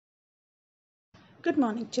Good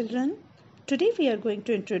morning, children. Today we are going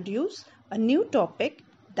to introduce a new topic,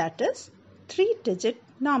 that is three-digit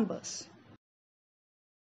numbers.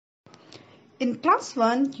 In class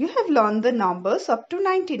 1, you have learned the numbers up to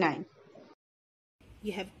 99.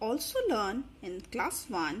 You have also learned in class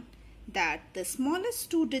 1 that the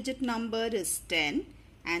smallest two-digit number is 10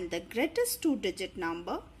 and the greatest two-digit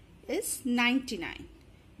number is 99.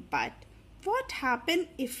 But what happens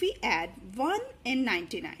if we add 1 in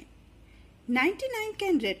 99? 99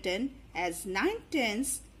 can be written as 9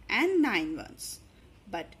 tens and 9 ones.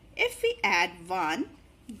 But if we add 1,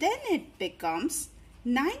 then it becomes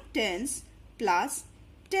 9 tens plus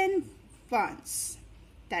 10 ones.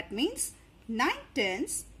 That means 9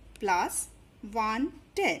 tens plus 1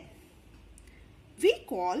 10. We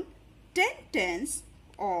call 10 tens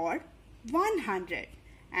or 100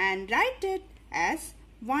 and write it as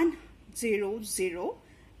 100,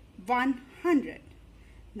 100.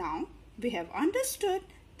 Now, we have understood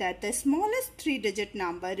that the smallest three-digit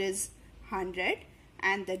number is 100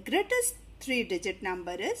 and the greatest three-digit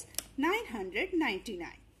number is 999.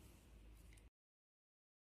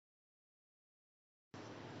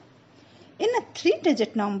 In a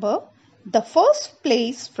three-digit number, the first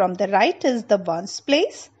place from the right is the ones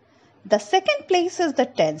place, the second place is the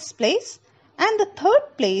tens place, and the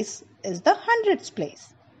third place is the hundreds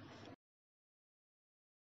place.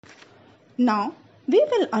 Now, we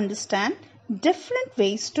will understand different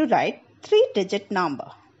ways to write three-digit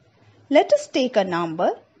number. Let us take a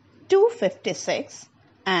number 256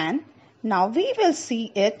 and now we will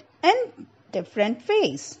see it in different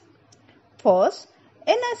ways. First,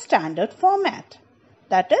 in a standard format,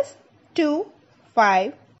 that is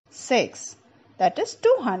 256, that is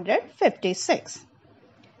 256.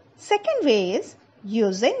 Second way is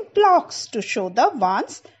using blocks to show the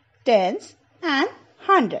ones, tens and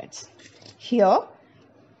hundreds. Here,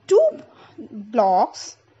 2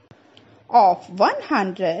 blocks of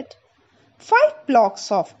 100, 5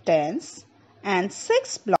 blocks of tens and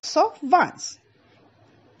 6 blocks of ones.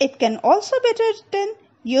 It can also be written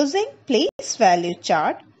using place value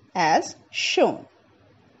chart as shown.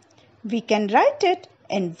 We can write it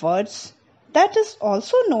in words, that is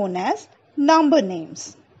also known as number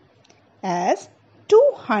names, as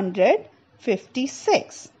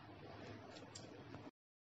 256.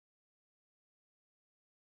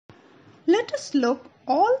 Let us look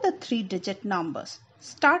all the three-digit numbers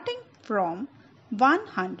starting from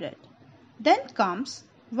 100. Then comes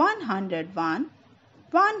 101,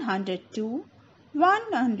 102,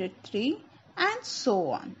 103 and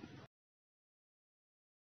so on.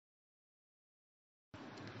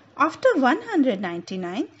 After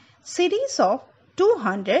 199, series of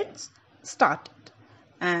 200s started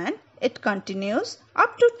and it continues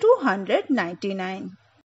up to 299.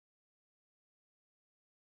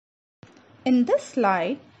 In this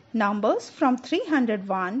slide, numbers from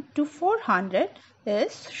 301 to 400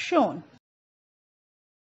 is shown.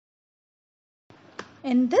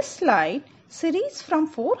 In this slide, series from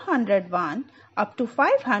 401 up to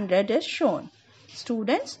 500 is shown.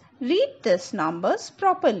 Students, read these numbers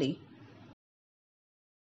properly.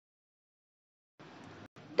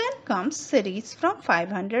 Then comes series from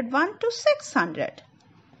 501 to 600.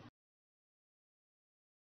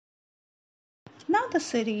 Now the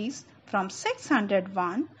series from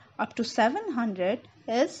 601 up to 700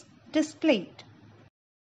 is displayed.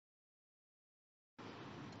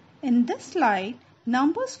 In this slide,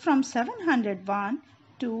 numbers from 701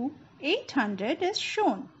 to 800 is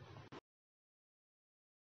shown.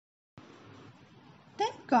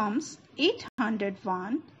 Then comes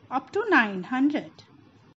 801 up to 900.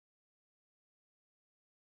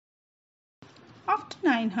 After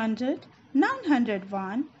 900,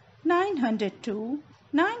 901, 902,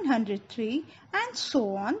 903 and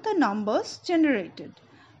so on the numbers generated.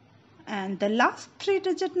 And the last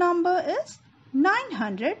three-digit number is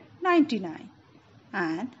 999.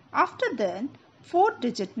 And after then,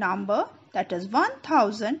 four-digit number, that is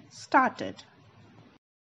 1000, started.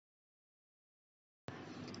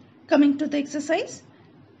 Coming to the exercise,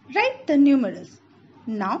 write the numerals.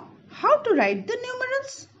 Now, how to write the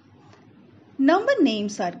numerals? Number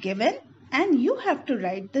names are given and you have to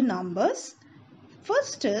write the numbers.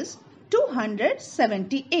 First is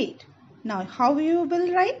 278. Now, how you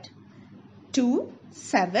will write?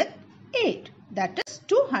 278. That is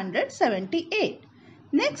 278.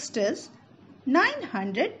 Next is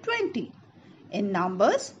 920. In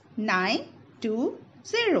numbers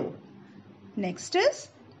 920. Next is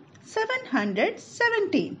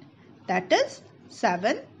 717. That is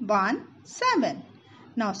 717.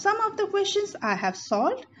 Now some of the questions I have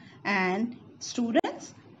solved and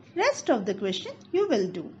students, rest of the questions you will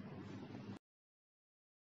do.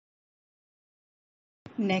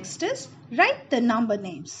 Next is write the number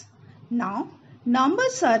names. Now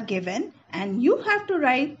numbers are given and you have to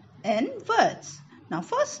write in words. Now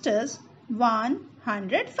first is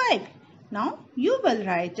 105. Now you will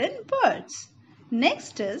write in words.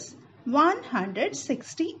 Next is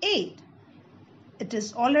 168. It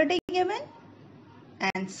is already given.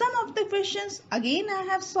 And some of the questions again I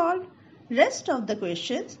have solved. Rest of the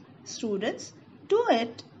questions, students, do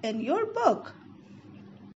it in your book.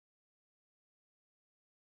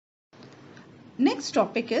 Next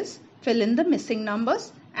topic is fill in the missing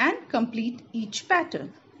numbers and complete each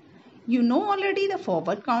pattern. You know already the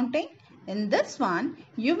forward counting. In this one,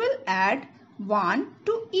 you will add 1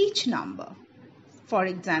 to each number. For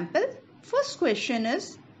example, first question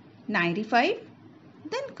is 95,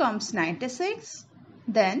 then comes 96,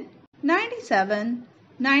 then 97,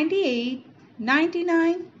 98,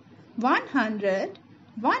 99, 100,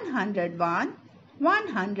 101,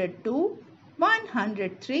 102,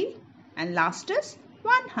 103 and last is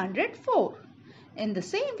 104. In the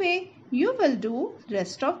same way, you will do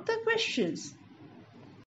rest of the questions.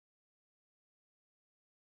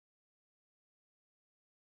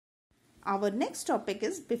 Our next topic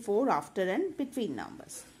is before, after and between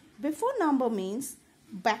numbers. Before number means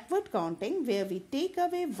backward counting where we take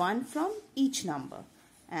away 1 from each number,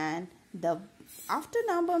 and the after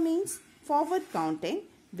number means forward counting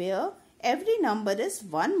where every number is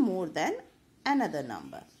 1 more than another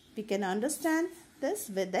number. We can understand this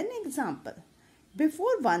with an example.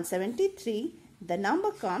 Before 173, the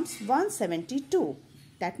number comes 172.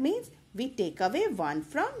 That means we take away 1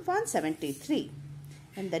 from 173.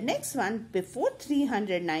 And the next one, before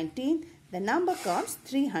 319, the number comes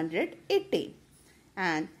 318.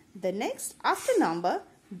 And the next after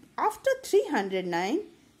 309,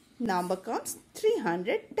 number comes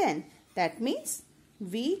 310. That means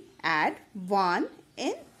we add 1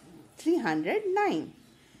 in 309.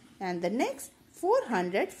 And the next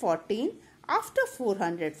 414, after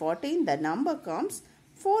 414, the number comes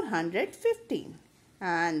 415.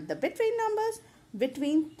 And the between numbers,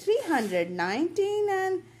 between 319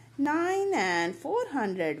 and 9 and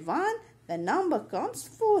 401, the number comes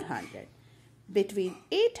 400. Between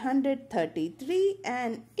 833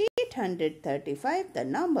 and 835, the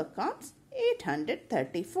number comes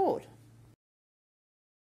 834.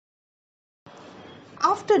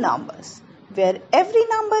 After numbers, where every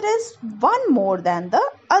number is 1 more than the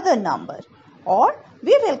other number, or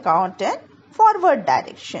we will count in forward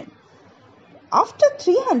direction. After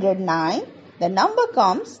 309, the number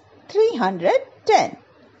comes 310.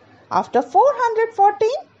 After 414,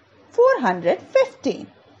 415.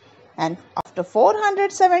 And after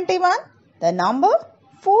 471, the number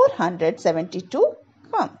 472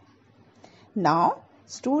 comes. Now,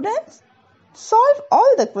 students, solve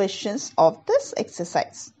all the questions of this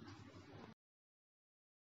exercise.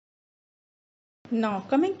 Now,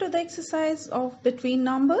 coming to the exercise of between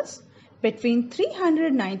numbers. Between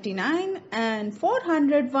 399 and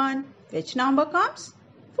 401, which number comes?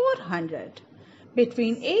 400.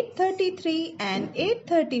 Between 833 and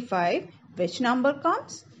 835, which number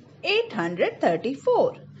comes?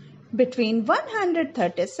 834. Between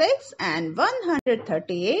 136 and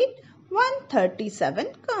 138, 137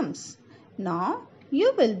 comes. Now,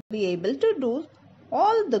 you will be able to do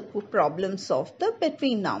all the problems of the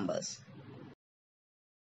between numbers.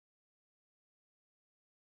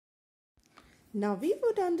 Now we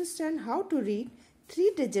would understand how to read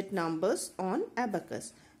 3-digit numbers on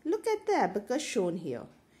abacus. Look at the abacus shown here.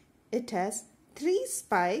 It has 3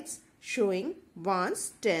 spikes showing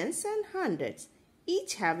ones, tens and hundreds,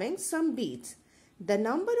 each having some beads. The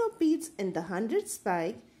number of beads in the 100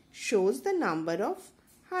 spike shows the number of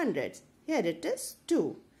hundreds. Here it is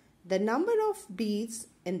 2. The number of beads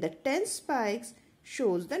in the 10 spikes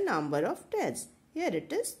shows the number of tens. Here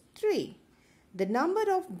it is 3. The number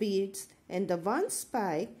of beads in the 1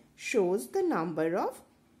 spike shows the number of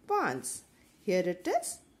ones. Here it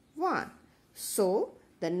is 1. So,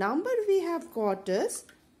 the number we have got is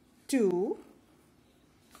 2,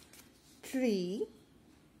 3,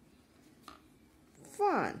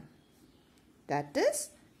 1. That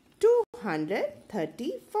is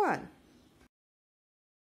 231.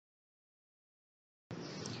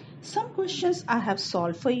 Some questions I have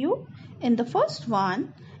solved for you. In the first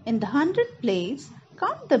one, in the 100 place,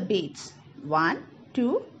 count the beads. 1,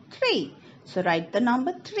 2, 3. So write the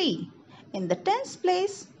number 3. In the tens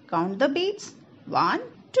place, count the beads. 1,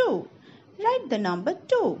 2. Write the number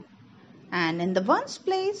 2. And in the ones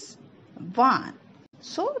place, 1.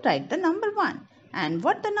 So write the number 1. And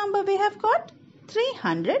what the number we have got?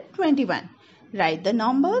 321. Write the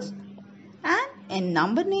numbers and in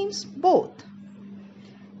number names both.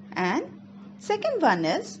 And Second one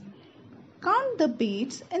is count the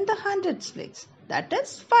beads in the hundreds place. That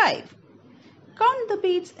is 5. Count the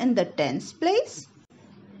beads in the tens place.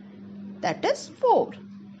 That is 4.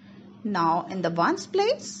 Now in the ones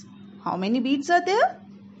place, how many beads are there?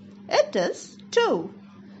 It is 2.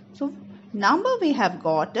 So number we have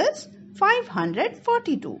got is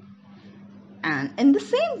 542. And in the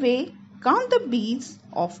same way, count the beads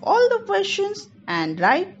of all the questions and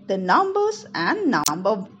write the numbers and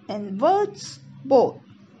number in words both.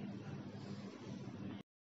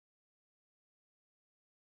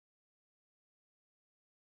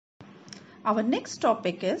 Our next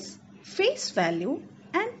topic is face value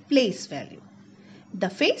and place value. The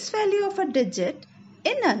face value of a digit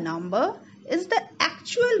in a number is the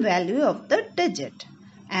actual value of the digit,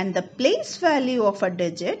 and the place value of a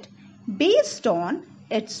digit based on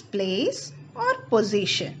its place or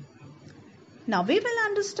position. Now we will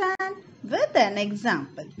understand with an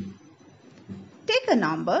example. Take a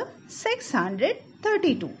number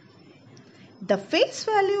 632. The face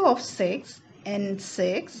value of 6 in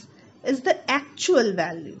 6 is the actual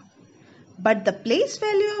value, but the place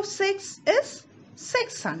value of 6 is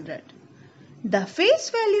 600. The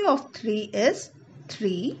face value of 3 is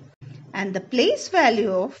 3 and the place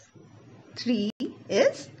value of 3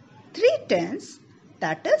 is 3 tenths,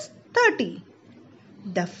 that is 30.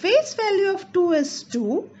 The face value of 2 is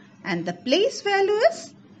 2 and the place value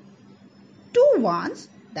is 2 ones,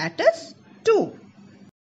 that is 2.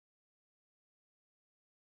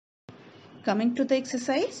 Coming to the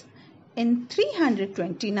exercise, in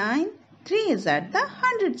 329, 3 is at the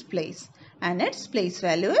hundreds place and its place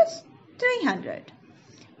value is 300.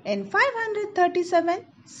 In 537,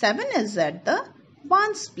 7 is at the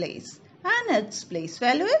ones place and its place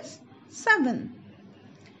value is 7.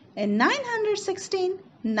 In 916,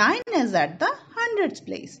 9 is at the hundreds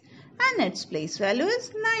place and its place value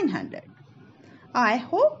is 900. I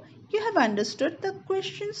hope you have understood the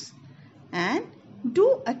questions and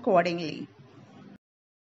do accordingly.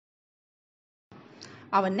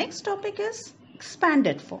 Our next topic is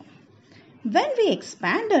expanded form. When we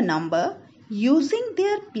expand a number using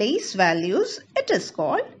their place values, it is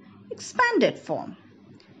called expanded form.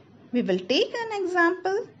 We will take an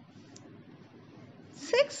example.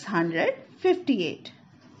 658.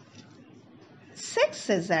 6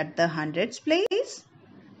 is at the hundreds place,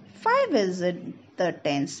 5 is in the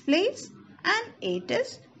tens place and 8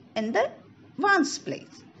 is in the ones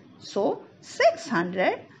place. So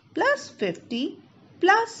 600 plus 50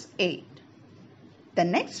 plus 8. The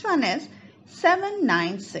next one is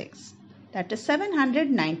 796. That is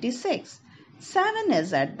 796. 7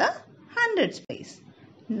 is at the hundreds place.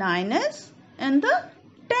 9 is in the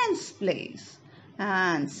tens place.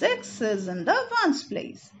 And 6 is in the ones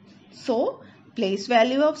place. So, place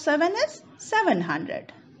value of 7 is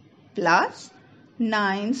 700. Plus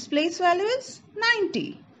 9's place value is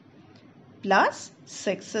 90. Plus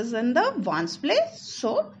 6 is in the ones place.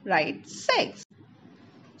 So, write 6.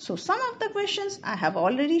 So, some of the questions I have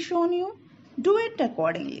already shown you. Do it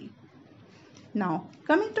accordingly. Now,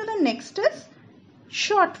 coming to the next is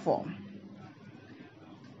short form.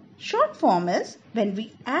 Short form is when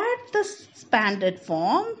we add the expanded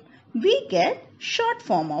form, we get short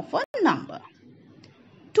form of a number.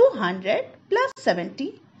 200 plus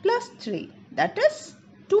 70 plus 3, that is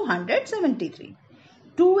 273.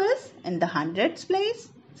 2 is in the hundreds place,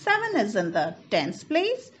 7 is in the tens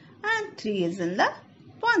place and 3 is in the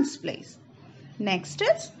ones place. Next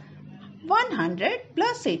is 100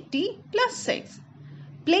 plus 80 plus 6.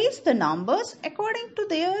 Place the numbers according to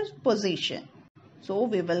their position. So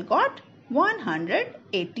we will got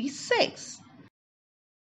 186.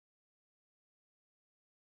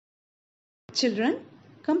 Children,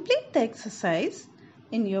 complete the exercise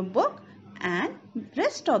in your book and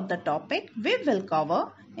rest of the topic we will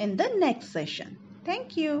cover in the next session.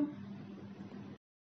 Thank you.